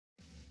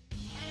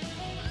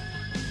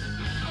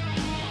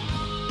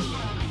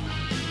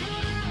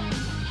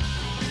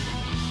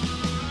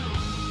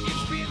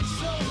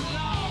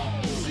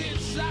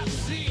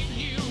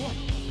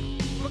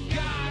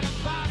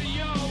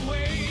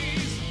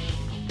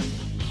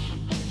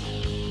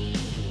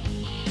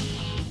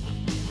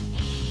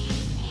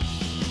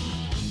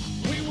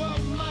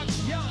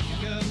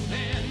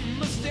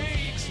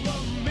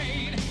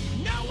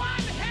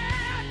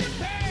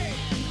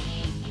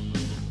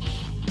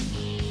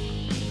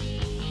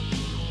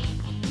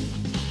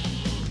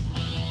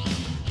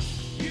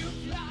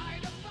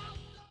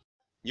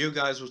Yo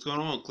guys, what's going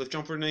on? Cliff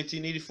Jumper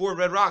 1984,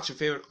 Red Rocks, your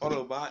favorite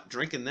Autobot,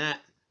 drinking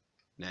that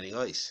Natty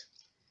Ice.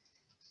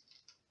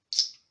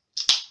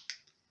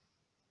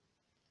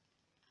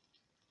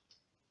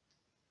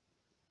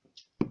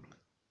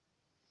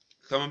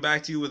 Coming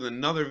back to you with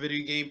another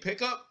video game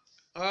pickup.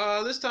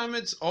 This time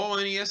it's all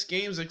NES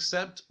games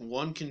except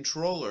one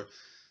controller.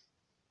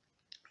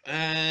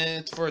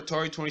 And it's for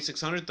Atari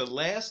 2600. The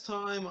last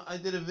time I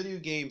did a video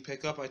game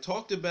pickup, I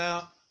talked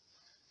about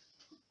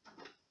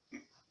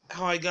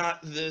how I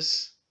got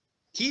this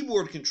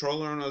keyboard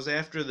controller and I was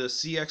after the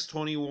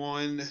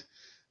CX21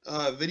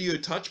 video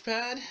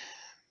touchpad.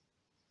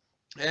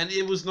 And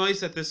it was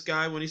nice that this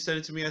guy, when he sent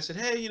it to me, I said,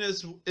 hey,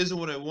 this isn't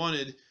what I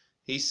wanted.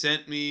 He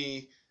sent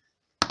me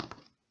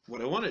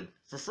what I wanted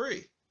for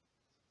free.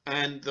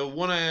 And the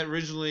one I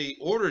originally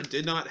ordered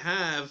did not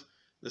have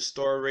the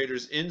Star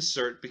Raiders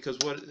insert because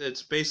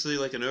it's basically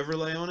like an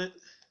overlay on it.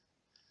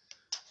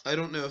 I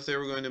don't know if they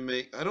were going to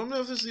make, I don't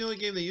know if this is the only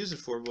game they use it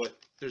for, but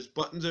there's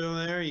buttons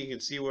over there. You can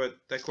see what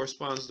that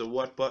corresponds to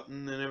what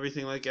button and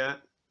everything like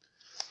that.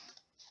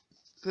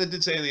 I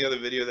did say in the other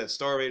video that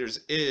Star Raiders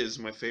is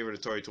my favorite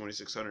Atari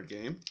 2600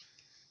 game.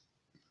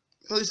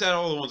 At least out of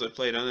all the ones I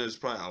played. I know there's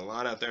probably a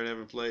lot out there I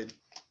haven't played.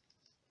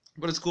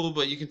 But it's cool,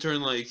 but you can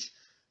turn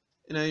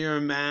your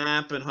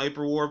map and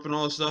hyperwarp and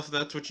all this stuff.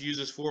 That's what you use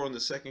this for on the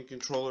second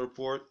controller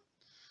port.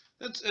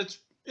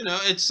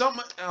 It's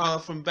something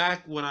from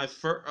back when I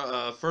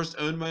first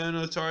owned my own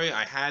Atari.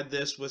 I had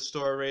this with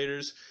Star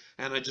Raiders,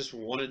 and I just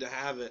wanted to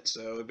have it,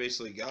 so I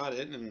basically got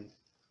it, and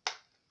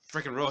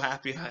freaking real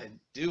happy I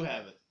do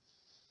have it.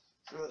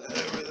 Throw that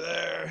over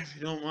there, if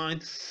you don't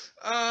mind.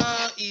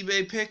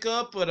 eBay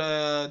pickup,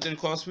 but didn't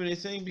cost me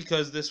anything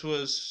because this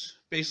was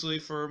basically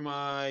for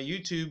my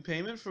YouTube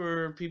payment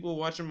for people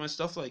watching my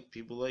stuff, like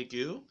people like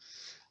you.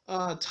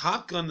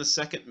 Top Gun: The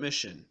Second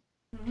Mission.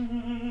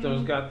 So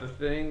it's got the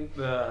thing,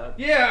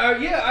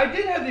 Yeah, I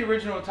did have the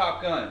original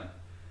Top Gun.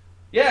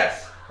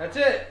 Yes, that's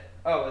it.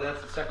 Oh,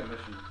 that's the second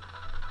mission.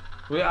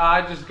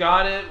 I just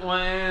got it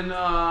when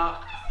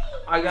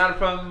I got it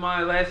from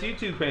my last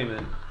YouTube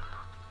payment.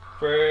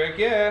 Frick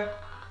yeah.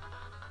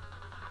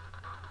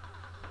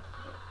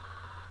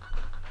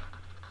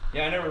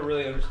 Yeah, I never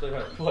really understood how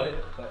to play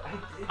it, but I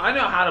did. I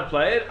know how to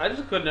play it. I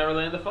just could never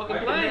land the fucking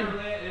plane.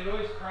 It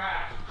always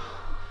crashed.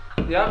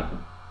 Yep.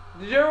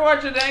 Did you ever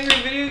watch an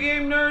Angry Video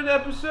Game Nerd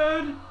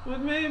episode with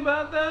me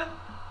about that?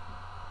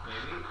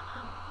 Maybe.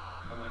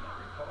 I might not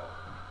recall.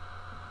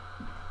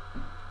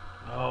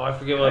 Oh, I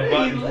forget what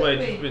buttons which.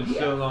 It's been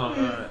so long.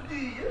 Alright.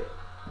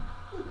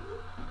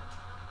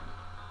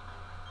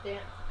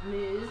 Dance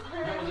moves.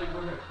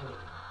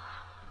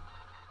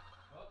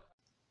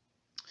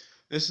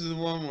 This is the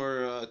one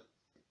where,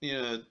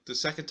 the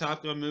second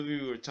Top Gun movie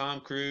where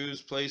Tom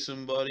Cruise plays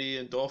somebody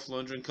and Dolph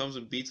Lundgren comes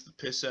and beats the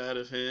piss out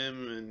of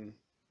him. And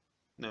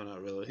no,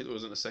 not really. It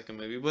wasn't a second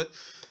movie, but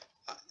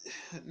I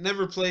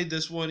never played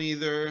this one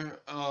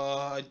either.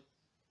 I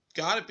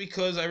got it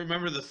because I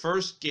remember the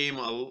first game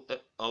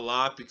a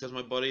lot because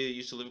my buddy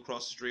used to live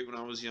across the street when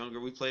I was younger.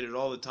 We played it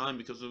all the time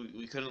because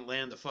we couldn't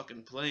land the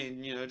fucking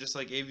plane, just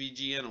like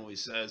AVGN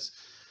always says.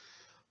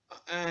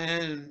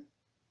 And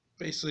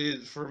basically,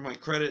 for my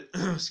credit,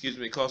 excuse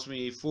me, it cost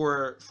me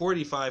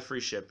 $4.85 free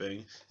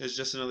shipping. It's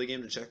just another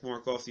game to check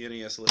mark off the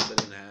NES list I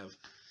didn't have.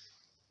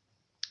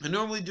 I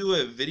normally do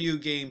a video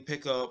game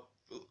pickup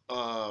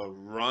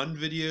run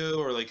video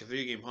or like a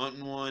video game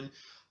hunting one.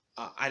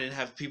 I didn't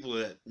have people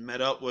that met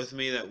up with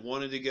me that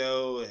wanted to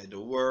go. I had to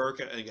work.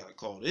 I got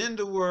called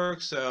into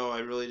work, so I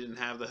really didn't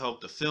have the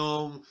help to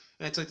film.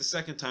 And it's like the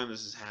second time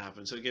this has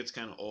happened, so it gets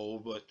kind of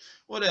old, but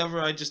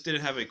whatever. I just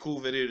didn't have a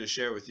cool video to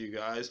share with you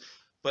guys.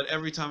 But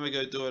every time I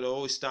go do it, I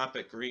always stop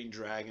at Green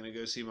Dragon and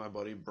go see my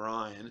buddy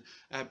Brian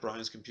at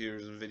Brian's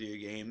Computers and Video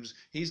Games.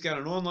 He's got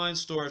an online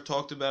store. I've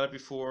talked about it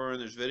before,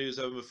 and there's videos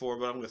of him before,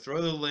 but I'm going to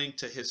throw the link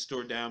to his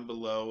store down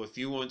below. If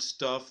you want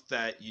stuff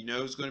that you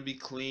know is going to be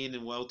clean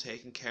and well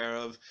taken care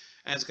of,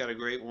 and it's got a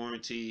great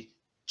warranty,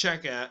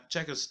 check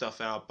his stuff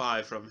out.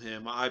 Buy from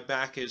him. I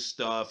back his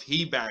stuff.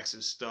 He backs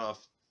his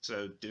stuff,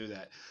 so do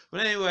that.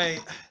 But anyway,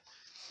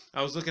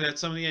 I was looking at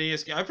some of the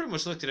NES games. I pretty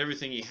much looked at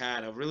everything he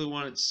had. I really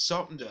wanted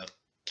something to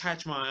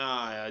catch my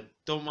eye. I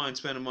don't mind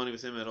spending money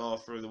with him at all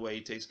for the way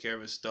he takes care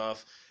of his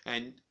stuff.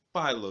 And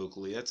buy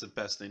locally. That's the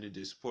best thing to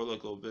do. Support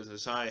local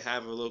business. I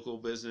have a local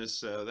business,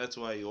 so that's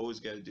why you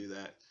always got to do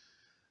that.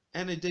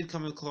 And I did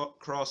come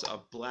across a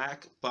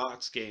black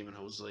box game, and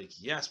I was like,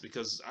 yes,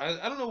 because I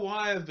don't know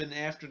why I've been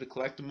after to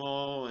collect them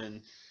all.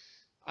 And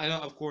I know,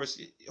 of course,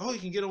 you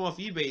can get them off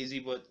eBay easy,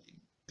 but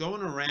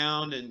going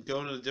around and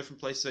going to the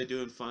different places I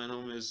do and find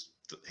them is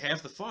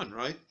half the fun,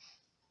 right?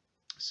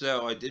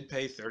 So I did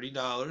pay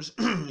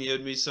 $30. He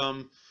owed me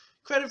some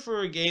credit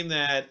for a game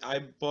that I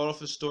bought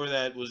off a store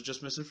that was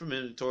just missing from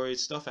inventory.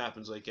 Stuff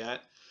happens like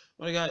that.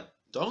 But I got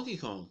Donkey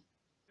Kong.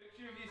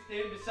 Picture of you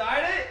standing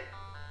beside it.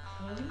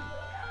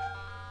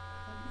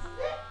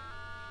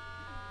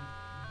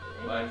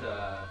 But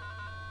yeah,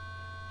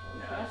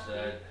 I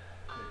said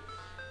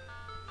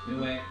we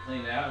went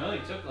cleaned it out. It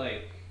only took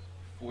like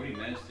 40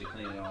 minutes to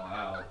clean it all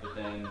out, but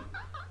then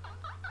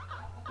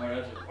My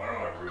dad's like, why don't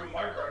I ruin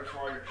my garage for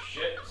all your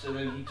shit? So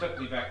then he took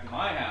me back to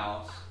my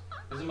house.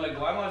 Because I'm like,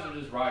 well, I might as well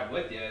just ride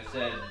with you. I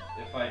said,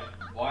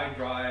 why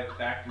drive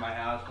back to my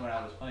house when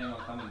I was planning on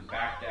coming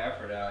back to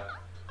Ephrata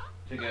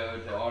to go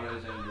to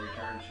AutoZone to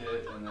return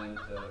shit and then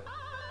to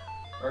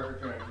Burger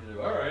King. He's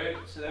like, alright.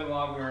 So then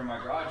while we were in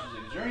my garage, he's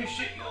like, is there any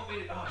shit you want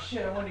me to, oh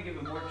shit, I wanted to give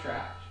him more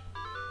trash.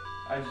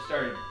 I just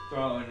started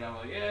throwing and I'm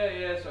like,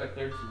 yeah. So I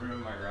cleared some room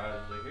in my garage.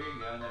 I was like, here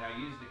you go. And then I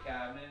used the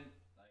cabinet.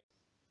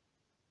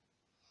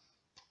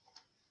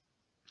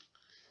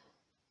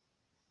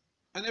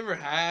 I never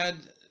had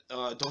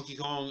Donkey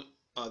Kong,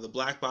 the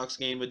black box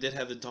game. I did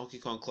have the Donkey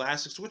Kong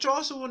Classics, which I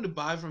also wanted to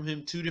buy from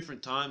him 2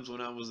 different times when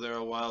I was there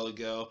a while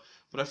ago,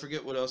 but I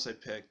forget what else I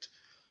picked.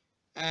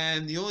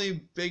 And the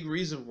only big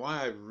reason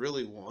why I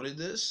really wanted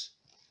this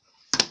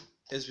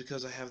is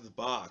because I have the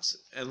box.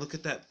 And look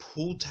at that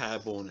pull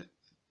tab on it.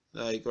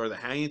 Like, or the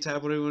hanging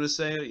tab, whatever you want to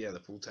say. Yeah, the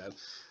pull tab.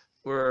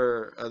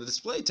 Or the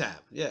display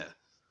tab, yeah.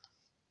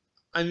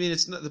 I mean,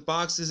 it's not, the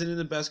box isn't in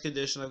the best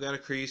condition. I've got a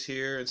crease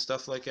here and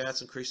stuff like that,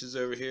 some creases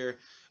over here.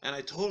 And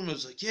I told him, I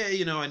was like, yeah,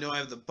 I know I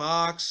have the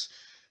box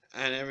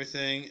and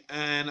everything,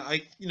 and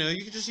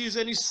you can just use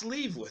any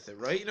sleeve with it,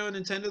 right? A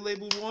Nintendo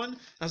labeled one.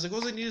 I was like,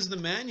 all I need is the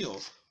manual.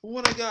 Well,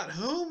 when I got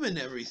home and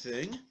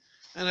everything,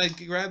 and I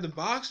grabbed the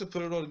box to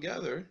put it all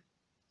together,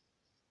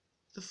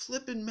 the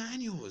flipping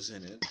manual was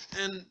in it,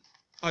 and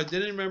I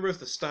didn't remember if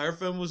the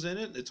styrofoam was in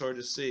it. It's hard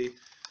to see.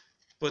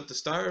 But the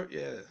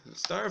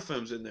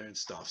styrofoam's in there and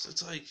stuff. So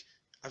it's like,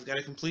 I've got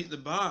to complete the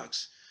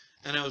box.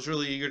 And I was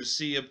really eager to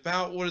see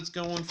about what it's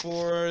going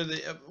for.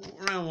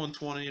 Around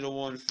 120 to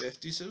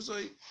 150. So it was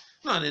like,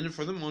 not in it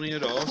for the money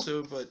at all.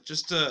 But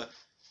just to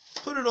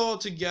put it all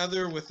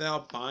together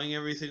without buying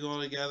everything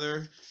all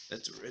together,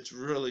 it's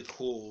really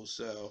cool.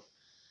 So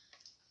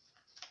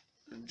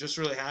I'm just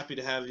really happy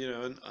to have,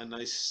 a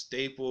nice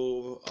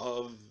staple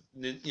of,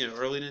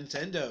 early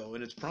Nintendo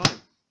in its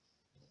prime.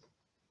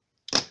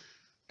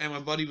 And my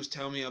buddy was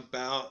telling me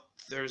about,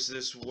 there's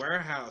this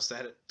warehouse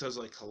that does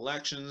like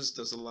collections,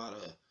 does a lot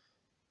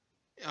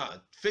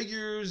of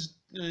figures,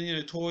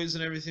 toys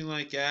and everything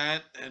like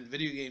that, and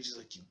video games. He's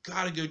like, you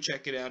gotta go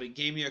check it out. He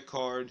gave me a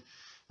card.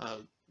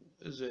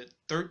 Is it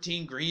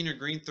 13 Green or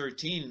Green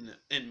 13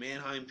 in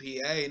Manheim,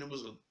 PA, and it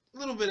was a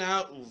little bit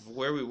out of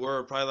where we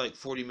were, probably like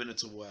 40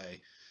 minutes away.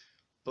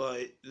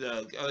 But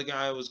the other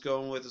guy I was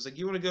going with was like,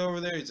 you want to go over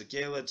there? He's like,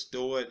 yeah, let's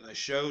do it. And I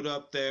showed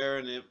up there,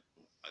 and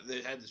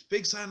they had this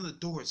big sign on the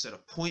door. It said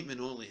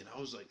appointment only, and I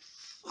was like,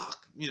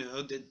 fuck,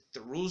 did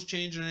the rules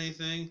change or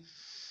anything?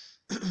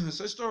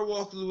 So I started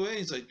walking away.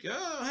 He's like,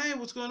 oh, hey,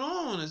 what's going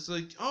on? It's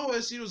like, oh, I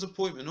see it was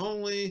appointment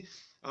only.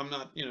 I'm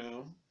not,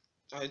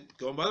 I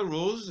going by the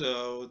rules,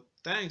 so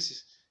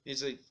thanks.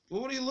 He's like,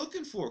 well, what are you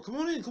looking for? Come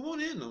on in.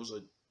 And I was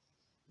like,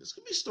 this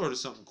could be start of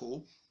something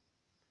cool.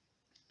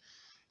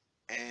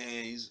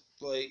 And he's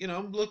like,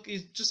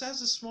 he just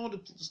has a small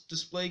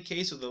display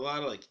case with a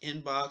lot of like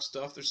inbox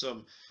stuff. There's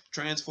some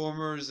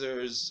Transformers,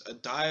 there's a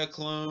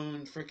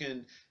Diaclone,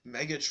 freaking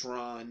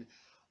Megatron,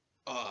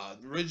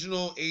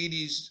 original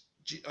 80s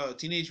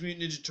Teenage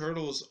Mutant Ninja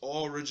Turtles,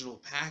 all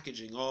original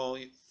packaging, all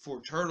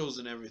 4 turtles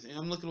and everything.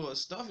 I'm looking at all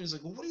this stuff, and he's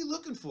like, well, what are you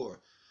looking for?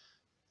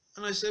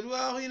 And I said,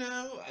 well,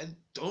 I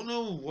don't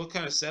know what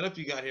kind of setup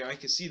you got here. I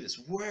can see this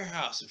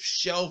warehouse of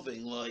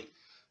shelving, like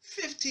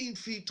 15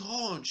 feet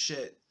tall and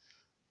shit.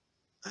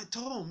 I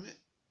told him,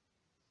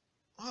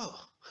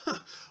 oh,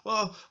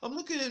 well, I'm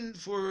looking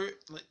for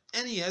like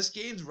NES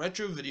games,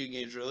 retro video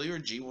games, really, or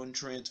G1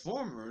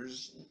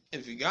 Transformers.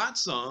 If you got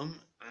some,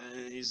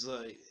 and he's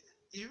like,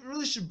 you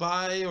really should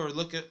buy or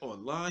look at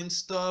online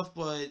stuff,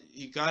 but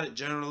you got it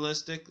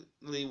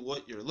generalistically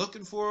what you're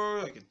looking for.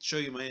 I could show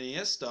you my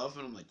NES stuff,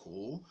 and I'm like,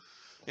 cool.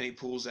 And he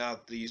pulls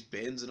out these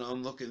bins, and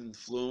I'm looking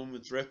through them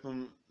and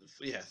flipping,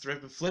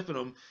 flipping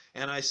them,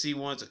 and I see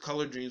one, it's a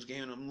Color Dreams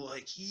game, and I'm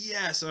like,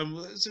 yes,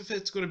 if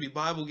it's going to be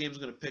Bible games,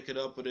 I'm going to pick it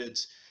up, but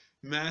it's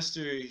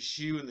Master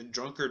Hugh and the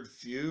Drunkard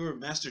Few, or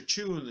Master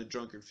Chew and the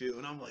Drunkard Few,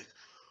 and I'm like,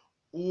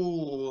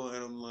 ooh,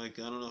 and I'm like,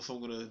 I don't know if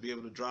I'm going to be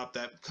able to drop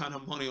that kind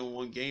of money on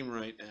one game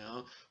right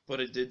now, but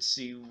I did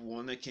see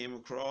one that came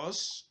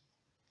across,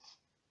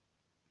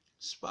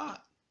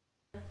 Spot.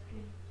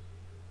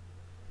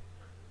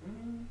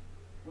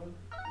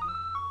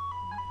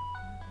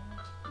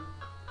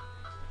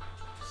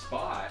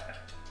 Spot.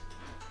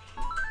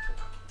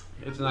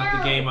 It's not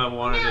the game I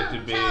wanted it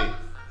to be.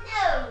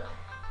 No.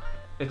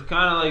 It's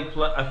kind of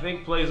like, I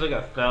think plays like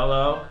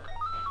Othello.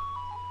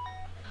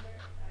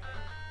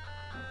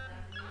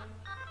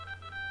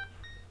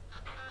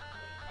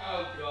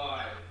 Oh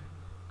god.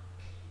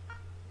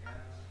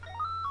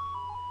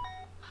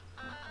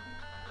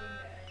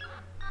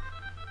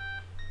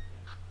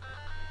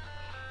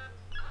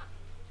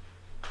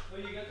 Well,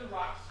 you got the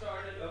rock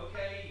started,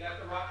 okay? You got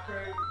the rock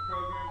program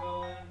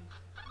going.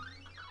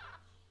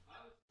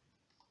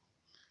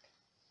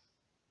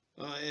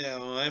 Yeah,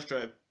 well, after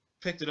I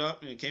picked it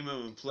up and it came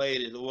home and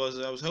played it, I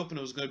was hoping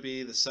it was going to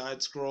be the side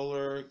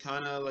scroller,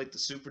 kind of like the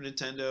Super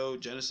Nintendo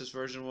Genesis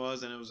version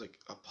was, and it was like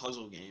a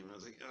puzzle game. I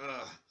was like,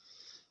 ugh.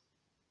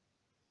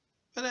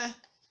 But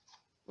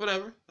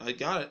whatever. I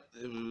got it.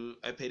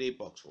 I paid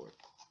 $8 for it.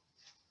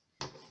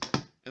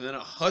 And then a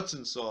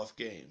Hudson Soft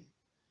game,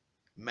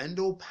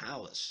 Mendel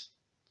Palace.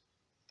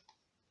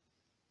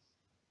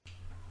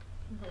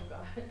 Oh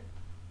god.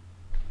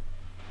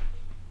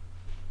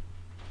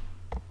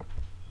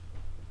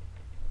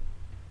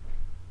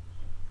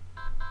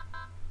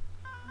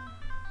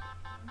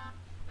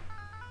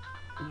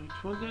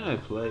 Which one did I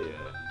play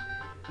yet?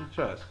 Let's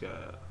try this guy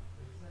out.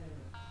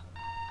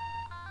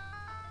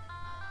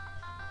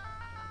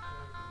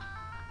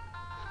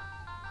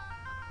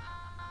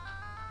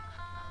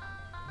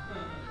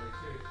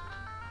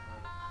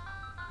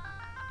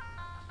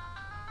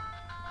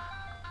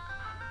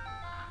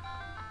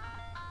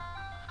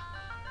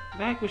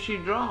 The heck was she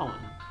drawing?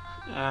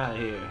 Out of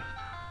here.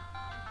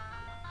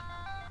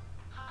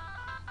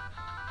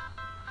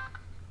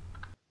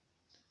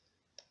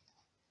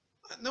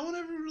 No one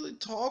ever really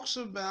talks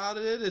about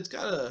it. It's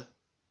got a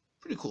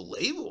pretty cool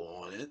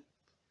label on it.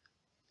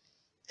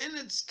 And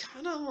it's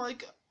kind of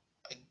like,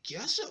 I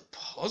guess, a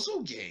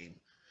puzzle game.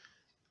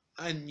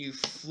 And you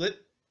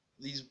flip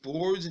these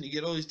boards and you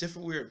get all these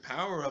different weird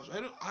power-ups.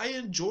 I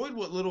enjoyed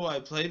what little I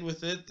played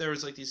with it. There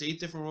was like these 8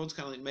 different worlds,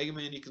 kind of like Mega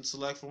Man you can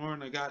select for,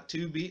 and I got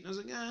 2 beat, and I was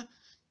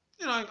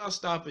like, I'll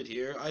stop it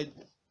here. I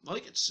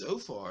like it so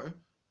far.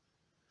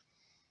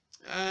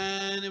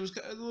 And it was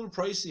a little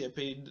pricey. I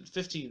paid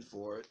 $15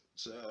 for it.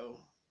 So,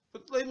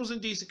 but the label's in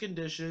decent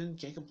condition.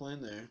 Can't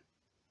complain there.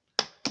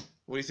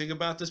 What do you think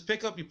about this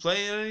pickup? You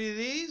play any of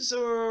these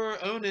or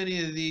own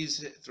any of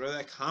these? Throw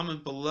that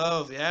comment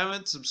below. If you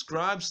haven't,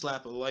 subscribe,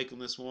 slap a like on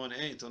this one.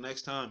 Hey, until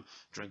next time,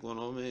 drink one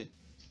on me.